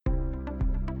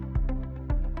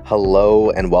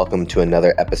Hello and welcome to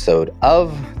another episode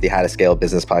of the How to Scale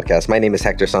Business Podcast. My name is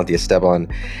Hector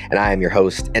Santiesteban and I am your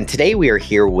host. And today we are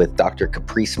here with Dr.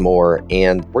 Caprice Moore,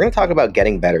 and we're going to talk about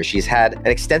getting better. She's had an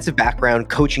extensive background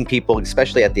coaching people,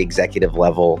 especially at the executive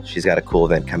level. She's got a cool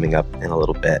event coming up in a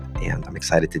little bit, and I'm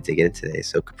excited to dig in today.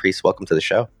 So Caprice, welcome to the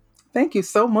show. Thank you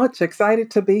so much.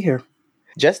 Excited to be here.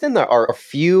 Just in our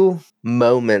few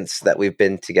moments that we've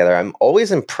been together, I'm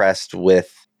always impressed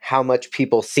with how much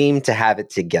people seem to have it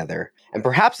together. And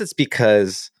perhaps it's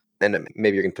because, and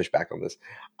maybe you can push back on this,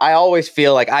 I always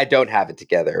feel like I don't have it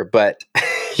together, but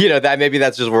that maybe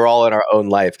that's just we're all in our own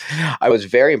life. I was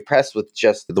very impressed with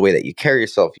just the way that you carry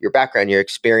yourself, your background, your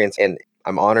experience, and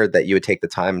I'm honored that you would take the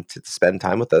time to spend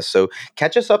time with us. So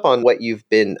catch us up on what you've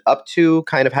been up to,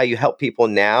 kind of how you help people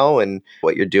now and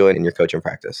what you're doing in your coaching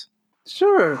practice.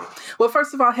 Sure. Well,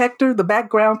 first of all, Hector, the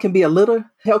background can be a little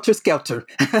helter-skelter.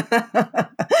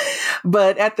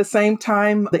 But at the same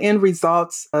time, the end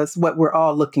results is what we're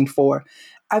all looking for.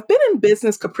 I've been in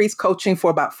business Caprice coaching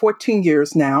for about 14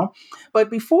 years now.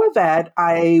 But before that,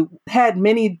 I had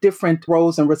many different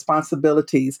roles and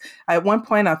responsibilities. At one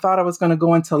point, I thought I was going to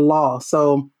go into law.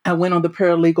 So I went on the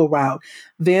paralegal route.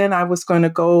 Then I was going to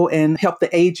go and help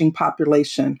the aging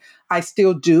population. I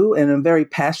still do, and I'm very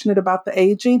passionate about the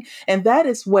aging. And that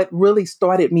is what really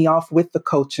started me off with the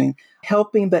coaching,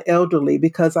 helping the elderly,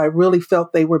 because I really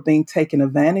felt they were being taken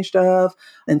advantage of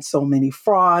and so many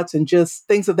frauds and just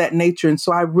things of that nature. And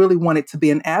so I really wanted to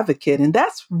be an advocate. And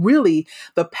that's really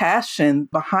the passion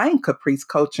behind Caprice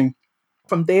coaching.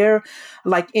 From there,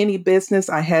 like any business,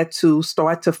 I had to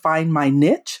start to find my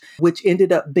niche, which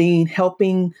ended up being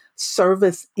helping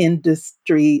service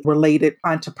industry related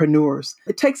entrepreneurs.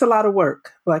 It takes a lot of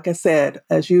work. Like I said,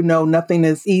 as you know, nothing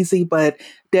is easy, but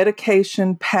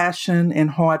dedication, passion,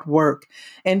 and hard work.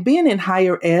 And being in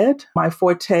higher ed, my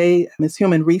forte is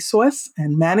human resource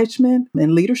and management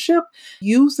and leadership,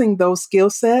 using those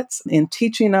skill sets in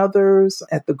teaching others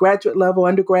at the graduate level,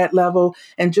 undergrad level,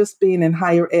 and just being in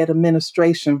higher ed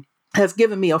administration has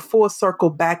given me a full circle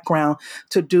background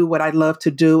to do what I love to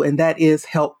do, and that is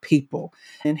help people.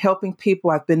 And helping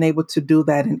people, I've been able to do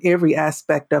that in every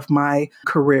aspect of my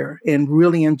career and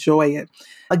really enjoy it.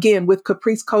 Again, with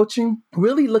Caprice Coaching,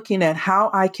 really looking at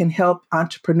how I can help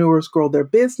entrepreneurs grow their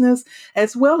business,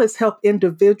 as well as help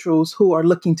individuals who are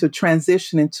looking to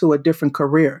transition into a different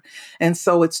career. And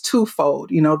so it's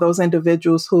twofold. Those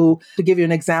individuals who, to give you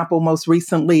an example, most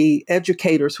recently,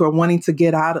 educators who are wanting to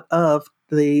get out of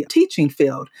the teaching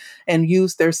field and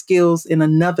use their skills in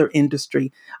another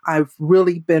industry. I've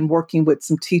really been working with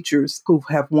some teachers who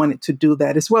have wanted to do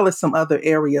that, as well as some other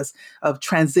areas of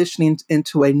transitioning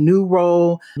into a new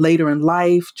role later in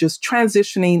life, just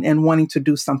transitioning and wanting to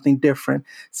do something different.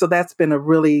 So that's been a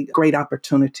really great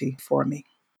opportunity for me.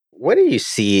 What do you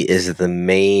see is the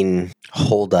main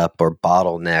holdup or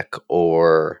bottleneck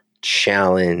or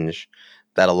challenge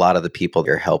that a lot of the people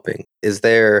you're helping? Is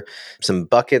there some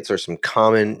buckets or some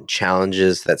common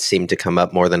challenges that seem to come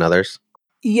up more than others?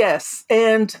 Yes,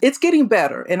 and it's getting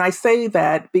better. And I say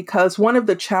that because one of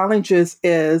the challenges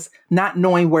is not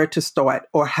knowing where to start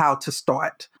or how to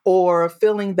start, or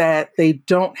feeling that they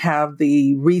don't have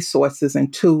the resources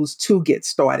and tools to get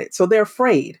started. So they're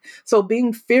afraid. So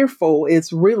being fearful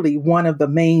is really one of the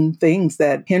main things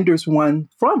that hinders one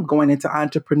from going into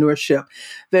entrepreneurship.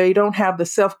 They don't have the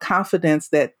self-confidence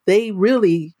that they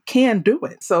really can do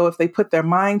it. So if they put their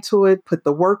mind to it, put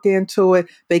the work into it,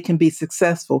 they can be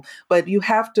successful. But you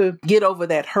have to get over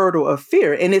that hurdle of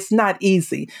fear. And it's not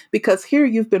easy because here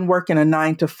you've been working a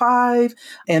 9 to 5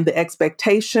 and the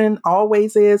expectation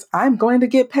always is I'm going to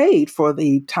get paid for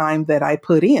the time that I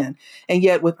put in. And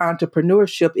yet with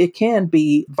entrepreneurship, it can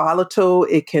be volatile,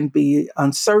 it can be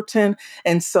uncertain.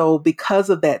 And so because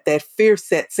of that, that fear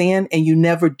sets in and you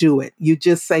never do it. You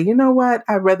just say, you know what,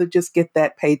 I'd rather just get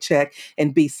that paycheck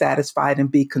and be satisfied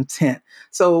and be content.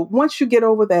 So once you get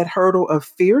over that hurdle of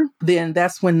fear, then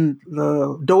that's when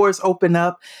the doors open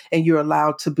up and you're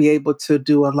allowed to be able to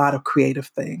do a lot of creative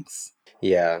things.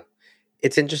 Yeah.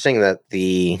 It's interesting that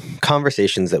the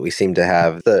conversations that we seem to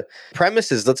have, the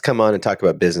premise is let's come on and talk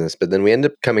about business, but then we end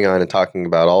up coming on and talking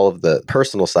about all of the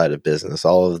personal side of business,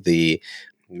 all of the,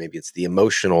 maybe it's the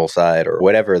emotional side or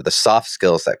whatever, the soft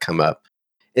skills that come up.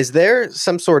 Is there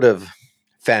some sort of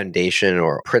foundation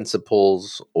or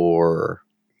principles or,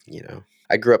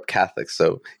 I grew up Catholic,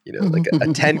 so, like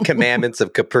a 10 commandments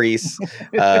of Caprice.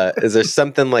 Is there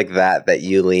something like that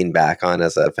you lean back on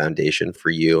as a foundation for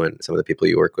you and some of the people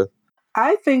you work with?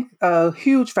 I think a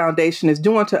huge foundation is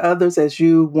do unto others as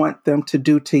you want them to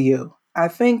do to you. I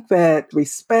think that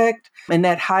respect and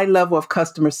that high level of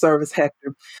customer service,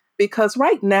 Hector, Because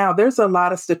right now, there's a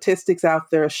lot of statistics out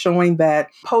there showing that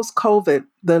post COVID,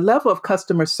 the level of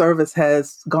customer service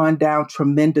has gone down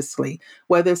tremendously,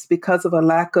 whether it's because of a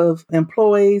lack of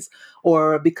employees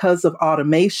or because of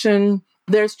automation.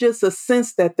 There's just a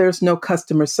sense that there's no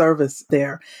customer service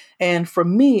there. And for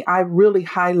me, I really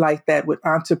highlight that with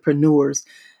entrepreneurs.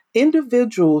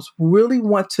 Individuals really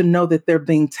want to know that they're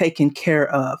being taken care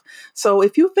of. So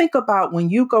if you think about when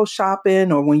you go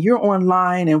shopping or when you're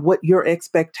online and what your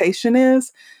expectation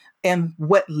is, and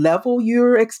what level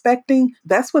you're expecting,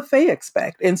 that's what they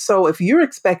expect. And so if you're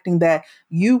expecting that,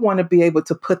 you want to be able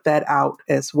to put that out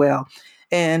as well.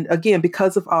 And again,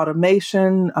 because of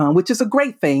automation, which is a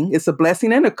great thing, it's a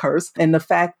blessing and a curse. And the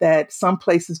fact that some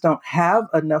places don't have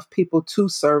enough people to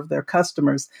serve their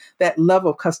customers, that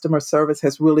level of customer service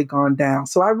has really gone down.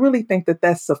 So I really think that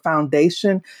that's a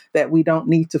foundation that we don't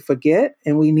need to forget,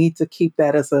 and we need to keep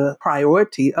that as a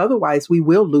priority. Otherwise, we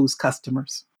will lose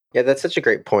customers. Yeah, that's such a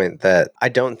great point that I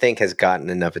don't think has gotten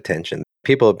enough attention.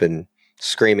 People have been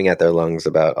screaming at their lungs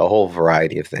about a whole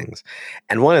variety of things.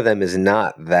 And one of them is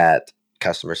not that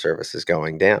customer service is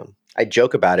going down. I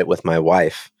joke about it with my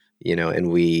wife,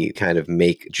 and we kind of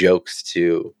make jokes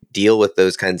to deal with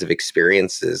those kinds of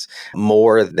experiences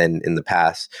more than in the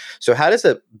past. So, how does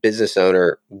a business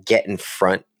owner get in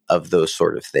front of those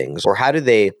sort of things? Or how do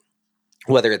they,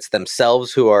 whether it's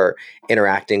themselves who are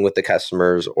interacting with the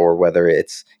customers or whether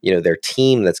it's their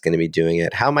team that's going to be doing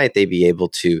it, how might they be able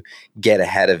to get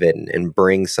ahead of it and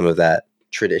bring some of that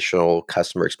traditional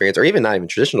customer experience, or even not even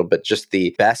traditional, but just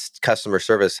the best customer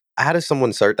service? How does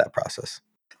someone start that process?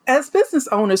 As business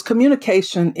owners,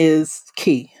 communication is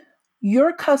key.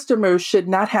 Your customers should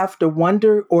not have to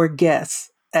wonder or guess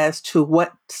as to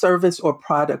what service or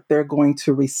product they're going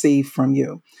to receive from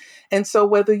you. And so,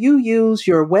 whether you use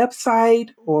your website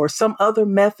or some other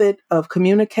method of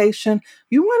communication,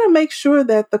 you want to make sure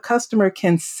that the customer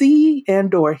can see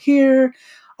and or hear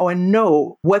or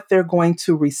know what they're going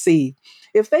to receive.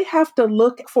 If they have to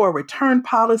look for a return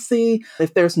policy,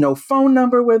 if there's no phone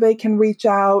number where they can reach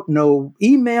out, no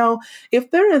email,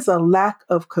 if there is a lack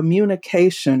of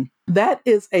communication, that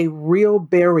is a real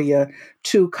barrier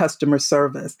to customer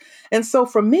service. And so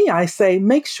for me, I say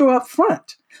make sure up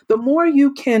front. The more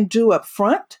you can do up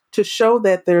front to show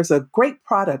that there's a great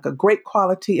product, a great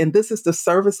quality, and this is the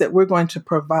service that we're going to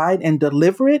provide and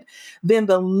deliver it, then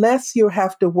the less you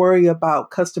have to worry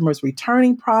about customers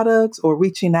returning products or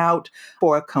reaching out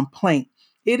for a complaint.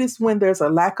 It is when there's a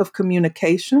lack of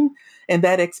communication and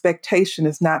that expectation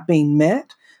is not being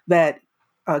met that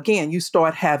again, you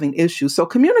start having issues. So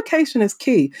communication is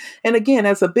key. And again,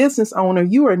 as a business owner,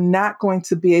 you are not going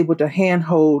to be able to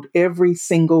handhold every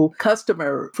single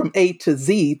customer from A to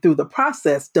Z through the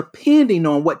process, depending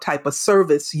on what type of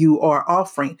service you are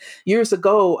offering. Years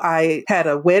ago, I had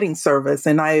a wedding service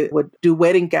and I would do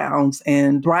wedding gowns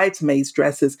and bridesmaids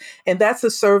dresses. And that's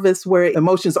a service where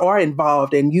emotions are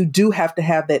involved and you do have to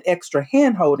have that extra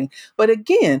handholding. But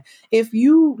again, if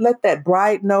you let that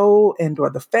bride know and or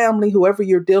the family, whoever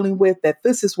you're dealing with, that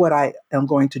this is what I am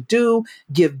going to do,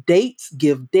 give dates,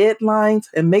 give deadlines,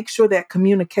 and make sure that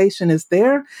communication is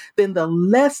there, then the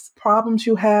less problems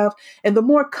you have and the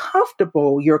more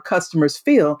comfortable your customers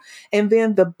feel. And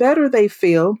then the better they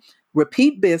feel,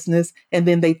 repeat business, and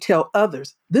then they tell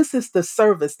others, this is the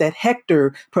service that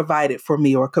Hector provided for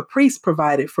me or Caprice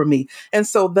provided for me. And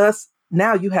so thus,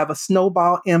 now you have a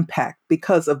snowball impact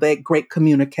because of that great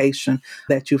communication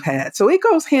that you've had. So it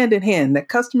goes hand in hand, that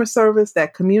customer service,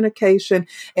 that communication,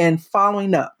 and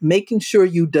following up, making sure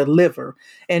you deliver.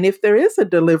 And if there is a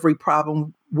delivery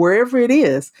problem, wherever it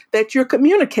is, that you're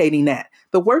communicating that.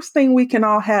 The worst thing we can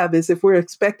all have is if we're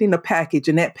expecting a package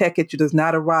and that package does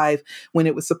not arrive when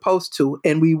it was supposed to,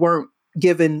 and we weren't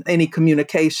given any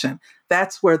communication.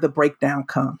 That's where the breakdown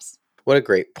comes. What a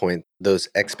great point. Those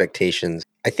expectations.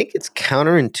 I think it's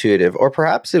counterintuitive, or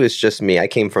perhaps it was just me. I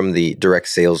came from the direct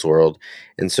sales world.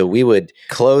 And so we would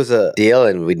close a deal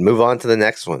and we'd move on to the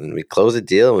next one. And we'd close a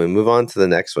deal and we'd move on to the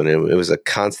next one. And it was a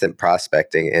constant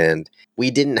prospecting. And we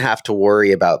didn't have to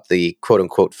worry about the quote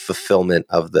unquote fulfillment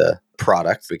of the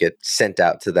product. We get sent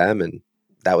out to them and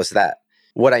that was that.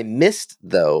 What I missed,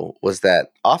 though, was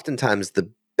that oftentimes the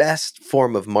best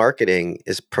form of marketing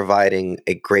is providing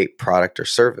a great product or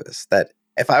service. That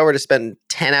if I were to spend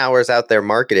 10 hours out there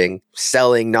marketing,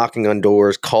 selling, knocking on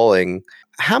doors, calling,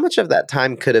 how much of that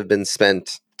time could have been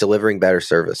spent delivering better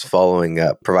service, following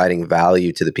up, providing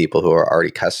value to the people who are already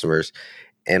customers,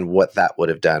 and what that would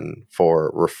have done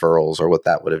for referrals or what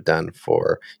that would have done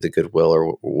for the goodwill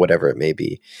or whatever it may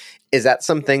be. Is that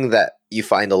something that you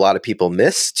find a lot of people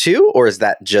miss too? Or is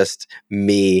that just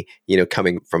me,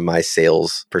 coming from my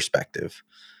sales perspective?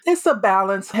 It's a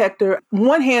balance, Hector.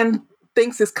 One hand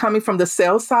thinks it's coming from the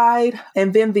sales side,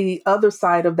 and then the other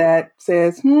side of that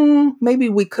says, maybe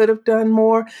we could have done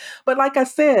more. But like I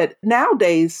said,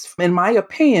 nowadays, in my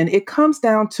opinion, it comes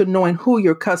down to knowing who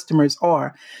your customers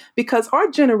are. Because our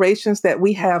generations that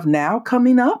we have now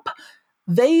coming up,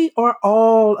 they are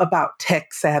all about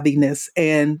tech savviness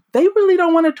and they really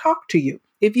don't want to talk to you.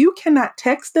 If you cannot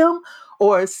text them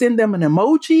or send them an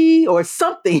emoji or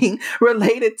something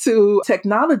related to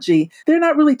technology, they're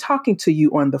not really talking to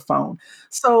you on the phone.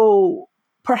 So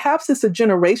perhaps it's a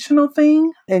generational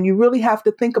thing, and you really have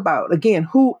to think about, again,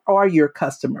 who are your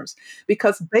customers?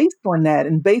 Because based on that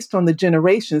and based on the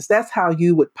generations, that's how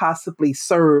you would possibly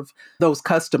serve those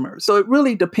customers. So it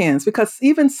really depends because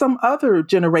even some other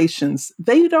generations,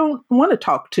 they don't want to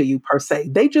talk to you per se.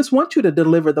 They just want you to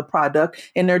deliver the product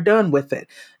and they're done with it.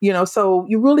 So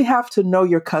you really have to know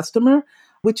your customer,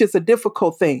 which is a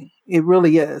difficult thing. It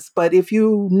really is. But if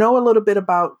you know a little bit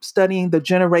about studying the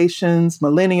generations,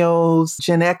 millennials,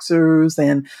 Gen Xers,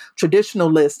 and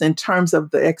traditionalists in terms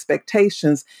of the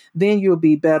expectations, then you'll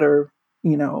be better,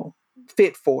 you know,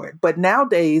 fit for it. But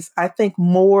nowadays, I think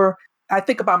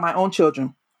about my own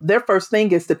children. Their first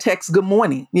thing is to text good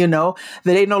morning, that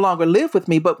they no longer live with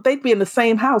me, but they'd be in the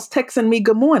same house texting me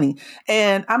good morning.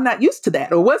 And I'm not used to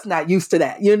that or was not used to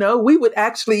that. We would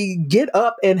actually get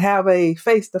up and have a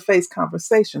face to face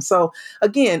conversation. So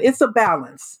again, it's a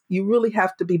balance. You really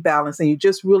have to be balanced and you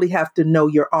just really have to know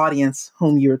your audience,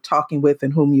 whom you're talking with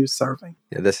and whom you're serving.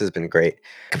 Yeah, this has been great.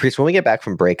 Caprice, when we get back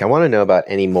from break, I want to know about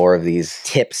any more of these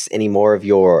tips, any more of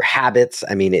your habits.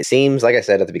 I mean, it seems, like I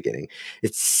said at the beginning,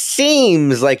 it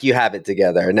seems like you have it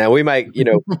together. Now, we might,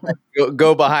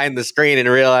 go behind the screen and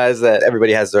realize that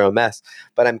everybody has their own mess.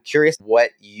 But I'm curious what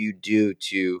you do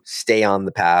to stay on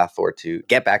the path or to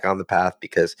get back on the path,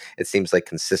 because it seems like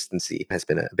consistency has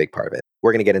been a big part of it.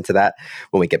 We're going to get into that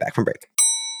when we get back from break.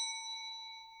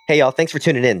 Hey, y'all, thanks for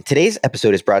tuning in. Today's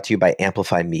episode is brought to you by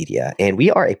Amplify Media, and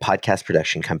we are a podcast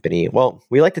production company. Well,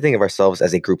 we like to think of ourselves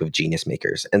as a group of genius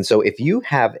makers. And so if you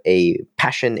have a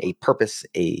passion, a purpose,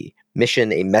 a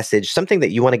mission, a message, something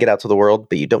that you want to get out to the world,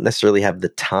 but you don't necessarily have the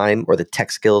time or the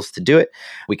tech skills to do it,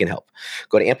 we can help.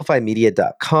 Go to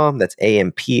amplifymedia.com. That's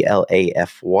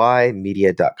AMPLAFY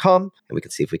media.com, and we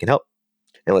can see if we can help.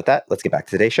 And with that, let's get back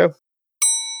to today's show.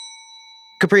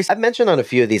 Caprice, I've mentioned on a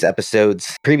few of these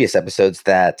previous episodes,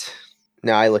 that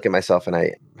now I look at myself and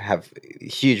I have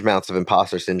huge amounts of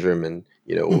imposter syndrome and,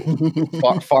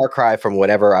 far cry from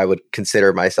whatever I would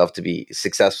consider myself to be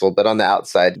successful. But on the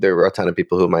outside, there were a ton of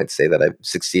people who might say that I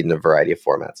succeed in a variety of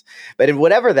formats. But in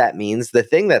whatever that means, the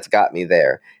thing that's got me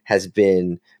there has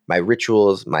been my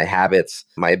rituals, my habits,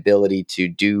 my ability to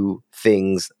do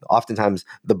things, oftentimes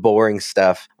the boring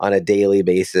stuff on a daily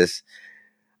basis.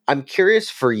 I'm curious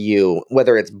for you,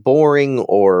 whether it's boring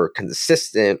or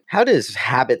consistent, how does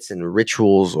habits and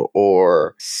rituals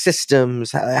or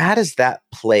systems, how does that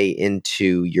play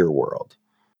into your world?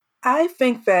 I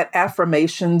think that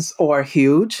affirmations are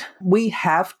huge. We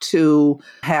have to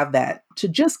have that to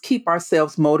just keep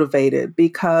ourselves motivated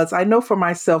because I know for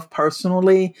myself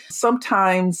personally,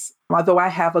 sometimes, although I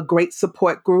have a great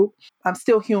support group, I'm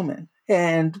still human.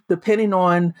 And depending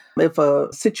on if a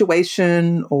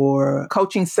situation or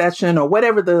coaching session or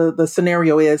whatever the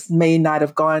scenario is may not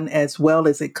have gone as well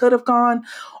as it could have gone,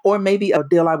 or maybe a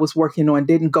deal I was working on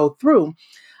didn't go through,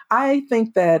 I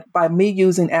think that by me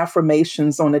using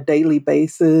affirmations on a daily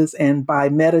basis and by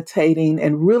meditating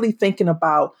and really thinking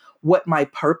about what my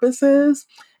purpose is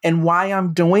and why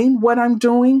I'm doing what I'm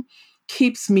doing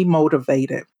keeps me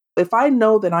motivated. If I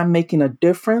know that I'm making a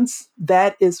difference,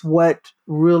 that is what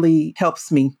really helps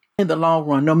me in the long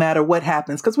run, no matter what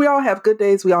happens. Because we all have good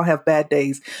days, we all have bad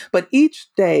days. But each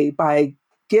day, by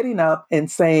getting up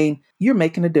and saying, you're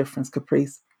making a difference,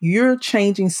 Caprice. You're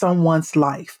changing someone's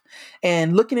life.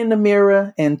 And looking in the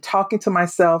mirror and talking to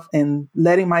myself and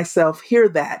letting myself hear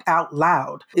that out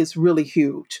loud is really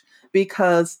huge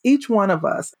because each one of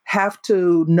us have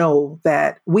to know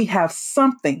that we have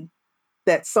something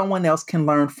that someone else can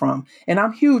learn from. And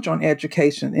I'm huge on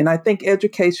education. And I think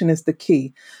education is the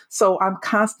key. So I'm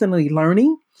constantly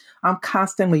learning. I'm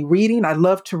constantly reading. I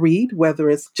love to read, whether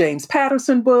it's James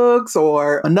Patterson books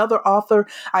or another author.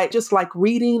 I just like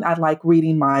reading. I like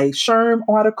reading my SHRM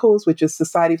articles, which is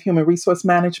Society of Human Resource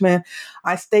Management.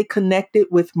 I stay connected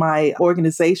with my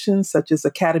organizations, such as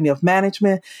Academy of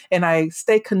Management, and I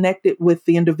stay connected with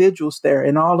the individuals there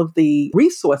and all of the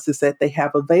resources that they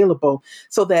have available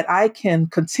so that I can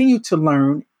continue to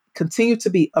learn, continue to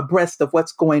be abreast of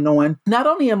what's going on, not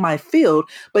only in my field,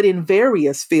 but in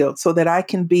various fields, so that I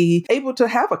can be able to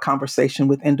have a conversation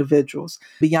with individuals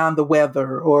beyond the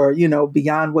weather or,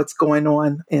 beyond what's going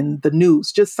on in the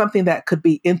news, just something that could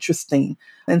be interesting.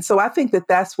 And so I think that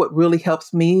that's what really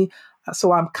helps me.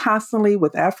 So I'm constantly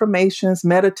with affirmations,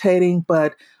 meditating,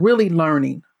 but really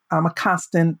learning. I'm a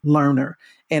constant learner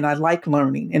and I like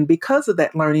learning. And because of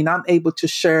that learning, I'm able to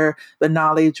share the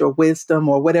knowledge or wisdom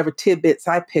or whatever tidbits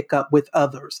I pick up with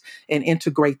others and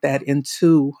integrate that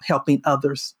into helping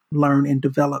others learn and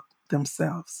develop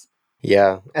themselves.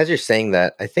 Yeah. As you're saying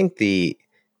that, I think the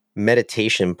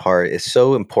meditation part is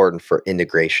so important for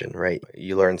integration, right?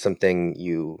 You learn something,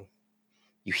 you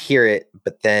hear it,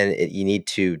 but then you need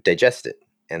to digest it.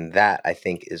 And that, I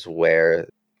think, is where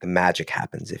the magic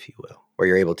happens, if you will, where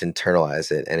you're able to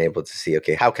internalize it and able to see,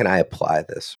 okay, how can I apply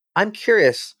this? I'm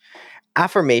curious,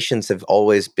 affirmations have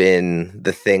always been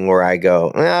the thing where I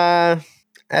go,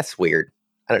 that's weird.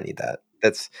 I don't need that.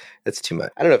 That's too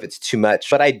much. I don't know if it's too much,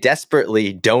 but I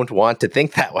desperately don't want to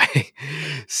think that way.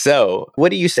 So, what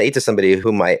do you say to somebody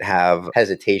who might have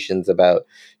hesitations about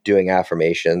doing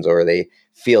affirmations, or they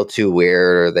feel too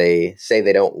weird, or they say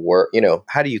they don't work?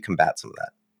 How do you combat some of that?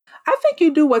 I think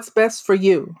you do what's best for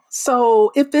you.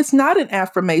 So if it's not an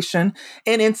affirmation,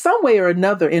 and in some way or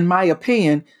another, in my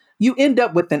opinion, you end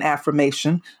up with an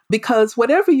affirmation because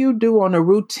whatever you do on a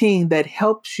routine that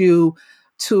helps you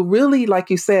to really,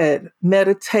 like you said,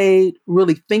 meditate,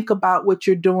 really think about what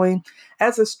you're doing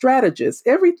as a strategist,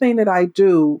 everything that I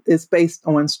do is based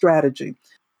on strategy.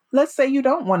 Let's say you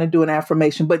don't want to do an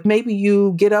affirmation, but maybe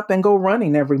you get up and go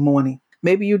running every morning.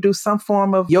 Maybe you do some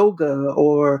form of yoga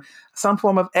or some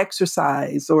form of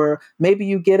exercise, or maybe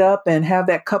you get up and have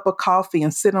that cup of coffee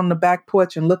and sit on the back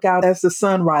porch and look out as the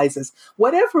sun rises.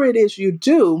 Whatever it is you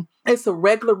do, it's a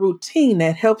regular routine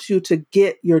that helps you to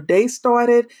get your day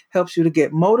started, helps you to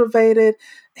get motivated,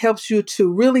 helps you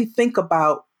to really think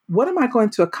about, what am I going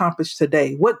to accomplish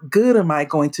today? What good am I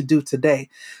going to do today?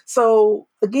 So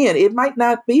again, it might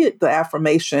not be the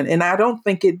affirmation, and I don't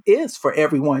think it is for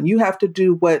everyone. You have to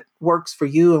do what works for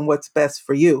you and what's best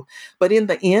for you. But in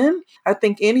the end, I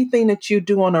think anything that you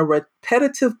do on a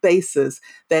repetitive basis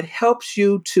that helps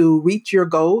you to reach your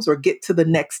goals or get to the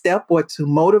next step or to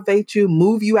motivate you,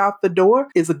 move you out the door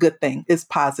is a good thing. It's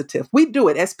positive. We do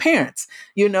it as parents.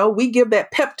 We give that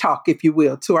pep talk, if you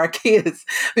will, to our kids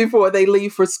before they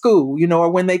leave for school, or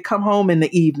when they come home in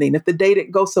the evening. If the day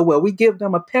didn't go so well, we give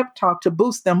them a pep talk to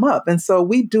boost them up. And so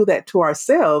we do that to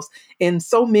ourselves in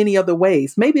so many other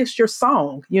ways. Maybe it's your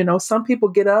song. Some people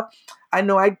get up. I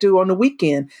know I do on the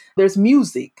weekend. There's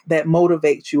music that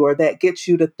motivates you or that gets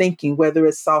you to thinking, whether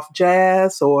it's soft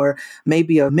jazz or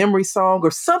maybe a memory song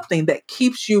or something that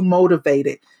keeps you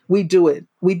motivated. We do it.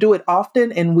 We do it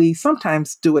often, and we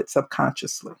sometimes do it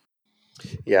subconsciously.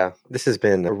 Yeah, this has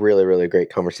been a really, really great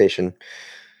conversation.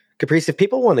 Caprice, if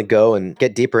people want to go and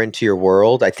get deeper into your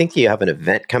world, I think you have an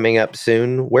event coming up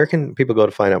soon. Where can people go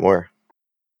to find out more?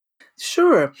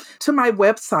 Sure. To my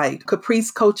website,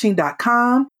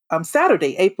 capricecoaching.com.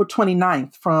 Saturday, April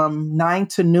 29th from 9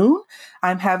 to noon,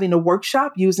 I'm having a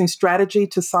workshop using strategy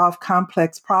to solve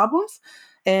complex problems.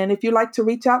 And if you'd like to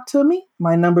reach out to me,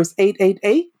 my number is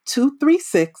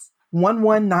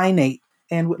 888-236-1198.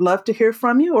 And would love to hear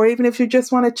from you, or even if you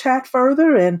just want to chat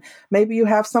further and maybe you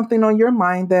have something on your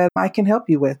mind that I can help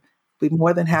you with, be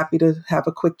more than happy to have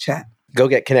a quick chat. Go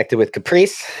get connected with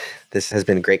Caprice. This has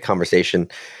been a great conversation.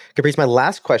 Caprice, my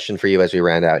last question for you as we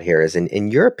round out here is,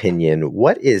 in your opinion,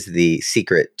 what is the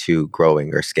secret to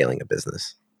growing or scaling a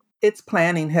business? It's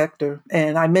planning, Hector.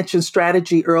 And I mentioned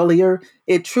strategy earlier.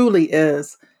 It truly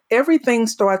is. Everything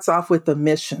starts off with a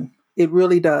mission. It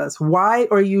really does. Why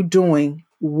are you doing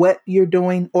what you're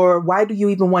doing? Or why do you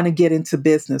even want to get into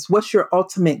business? What's your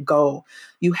ultimate goal?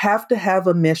 You have to have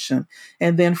a mission.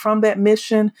 And then from that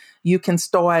mission, you can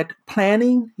start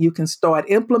planning, you can start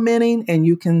implementing, and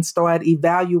you can start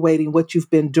evaluating what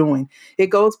you've been doing. It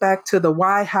goes back to the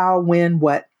why, how, when,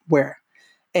 what, where.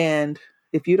 And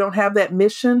if you don't have that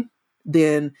mission,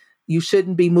 then you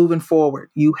shouldn't be moving forward.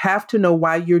 You have to know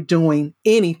why you're doing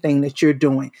anything that you're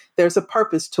doing. There's a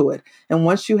purpose to it. And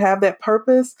once you have that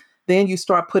purpose, then you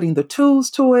start putting the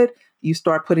tools to it. You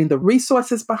start putting the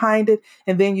resources behind it.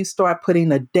 And then you start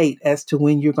putting a date as to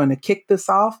when you're going to kick this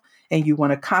off. And you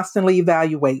want to constantly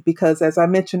evaluate because, as I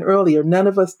mentioned earlier, none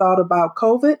of us thought about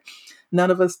COVID.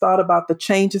 None of us thought about the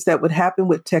changes that would happen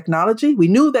with technology. We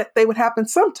knew that they would happen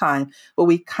sometime, but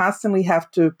we constantly have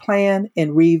to plan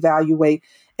and reevaluate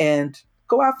and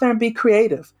go out there and be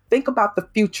creative. Think about the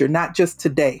future, not just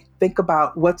today. Think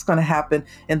about what's going to happen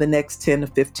in the next 10 to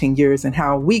 15 years and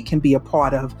how we can be a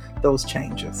part of those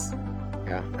changes.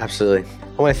 Yeah, absolutely.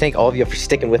 I want to thank all of you for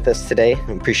sticking with us today.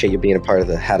 I appreciate you being a part of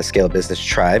the How to Scale Business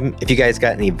tribe. If you guys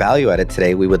got any value out of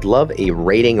today, we would love a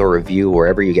rating or review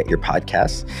wherever you get your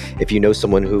podcasts. If you know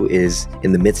someone who is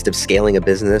in the midst of scaling a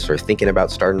business or thinking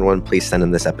about starting one, please send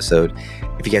them this episode.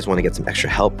 If you guys want to get some extra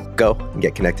help, go and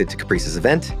get connected to Caprice's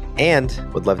event, and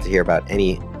would love to hear about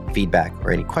any feedback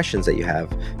or any questions that you have.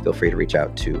 Feel free to reach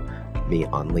out to me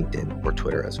on LinkedIn or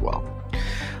Twitter as well.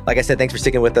 Like I said, thanks for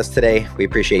sticking with us today. We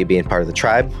appreciate you being part of the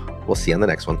tribe. We'll see you on the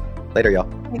next one. Later, y'all.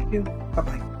 Thank you.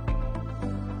 Bye-bye.